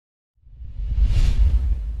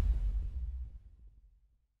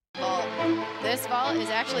this vault is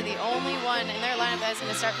actually the only one in their lineup that is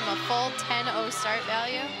going to start from a full 10-0 start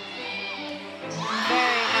value.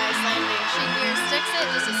 Very nice landing. She gear sticks it,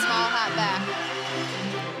 just a small hop back.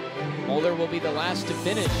 Moeller will be the last to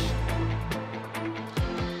finish.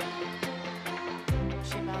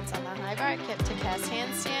 She mounts on the high bar, kip to cast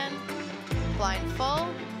handstand, blind full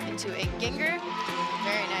into a ginger.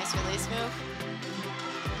 Very nice release move.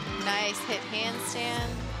 Nice hip handstand.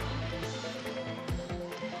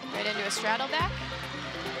 Right into a straddle back.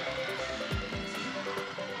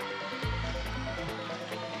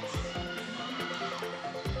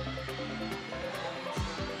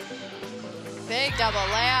 Big double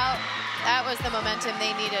layout. That was the momentum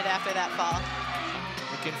they needed after that fall.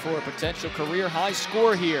 Looking for a potential career high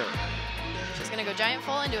score here. She's gonna go giant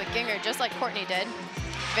full into a ginger just like Courtney did.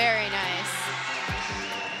 Very nice.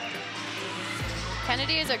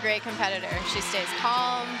 Kennedy is a great competitor. She stays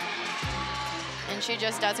calm and she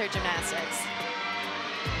just does her gymnastics.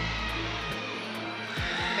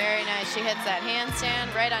 Very nice. She hits that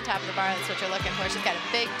handstand right on top of the bar. That's what you're looking for. She's got a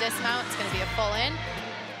big dismount. It's gonna be a full in.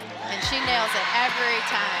 And she nails it every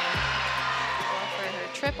time. For her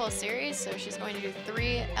triple series, so she's going to do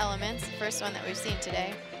 3 elements. The first one that we've seen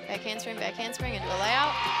today. Back handspring into a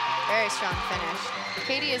layout. Very strong finish.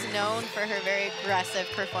 Katie is known for her very aggressive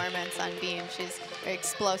performance on beam. She's a very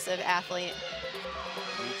explosive athlete.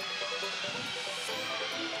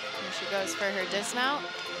 And she goes for her dismount.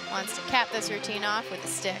 Wants to cap this routine off with a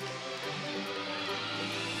stick.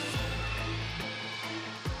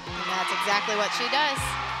 And that's exactly what she does.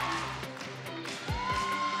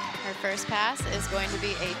 Her first pass is going to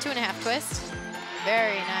be a 2.5 twist.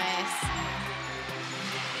 Very nice.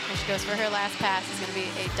 And she goes for her last pass. It's going to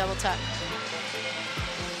be a double tuck.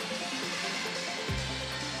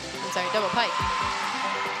 I'm sorry, double pike.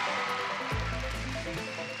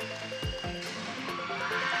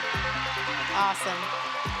 Awesome.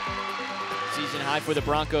 Season high for the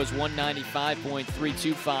Broncos,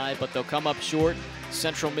 195.325, but they'll come up short.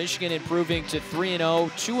 Central Michigan improving to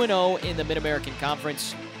 3-0, 2-0 in the Mid-American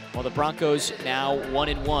Conference, while the Broncos now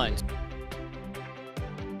 1-1.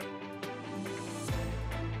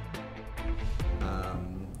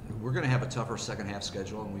 We're going to have a tougher second half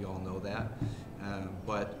schedule, and we all know that.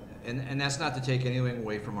 And that's not to take anything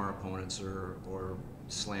away from our opponents or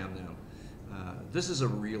slam them. This is a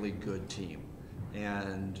really good team,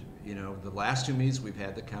 and you know the last 2 meets we've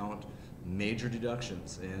had to count major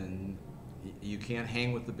deductions, and you can't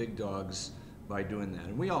hang with the big dogs by doing that,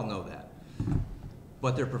 and we all know that.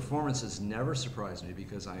 But their performances never surprise me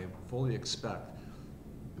because I fully expect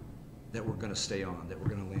that we're going to stay on, that we're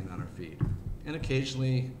going to land on our feet. And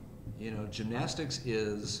occasionally, you know, gymnastics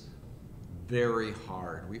is very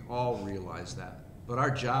hard. We all realize that. But our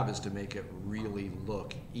job is to make it really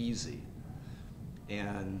look easy.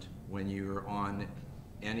 And when you're on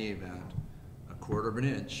any event, a 1/4 of an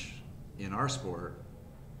inch in our sport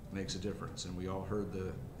makes a difference. And we all heard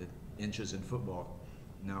the inches in football.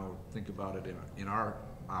 Now think about it in our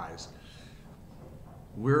eyes.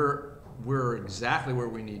 We're exactly where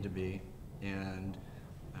we need to be, and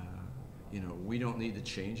you know, we don't need to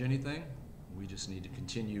change anything. We just need to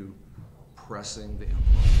continue pressing the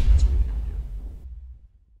envelope. That's what we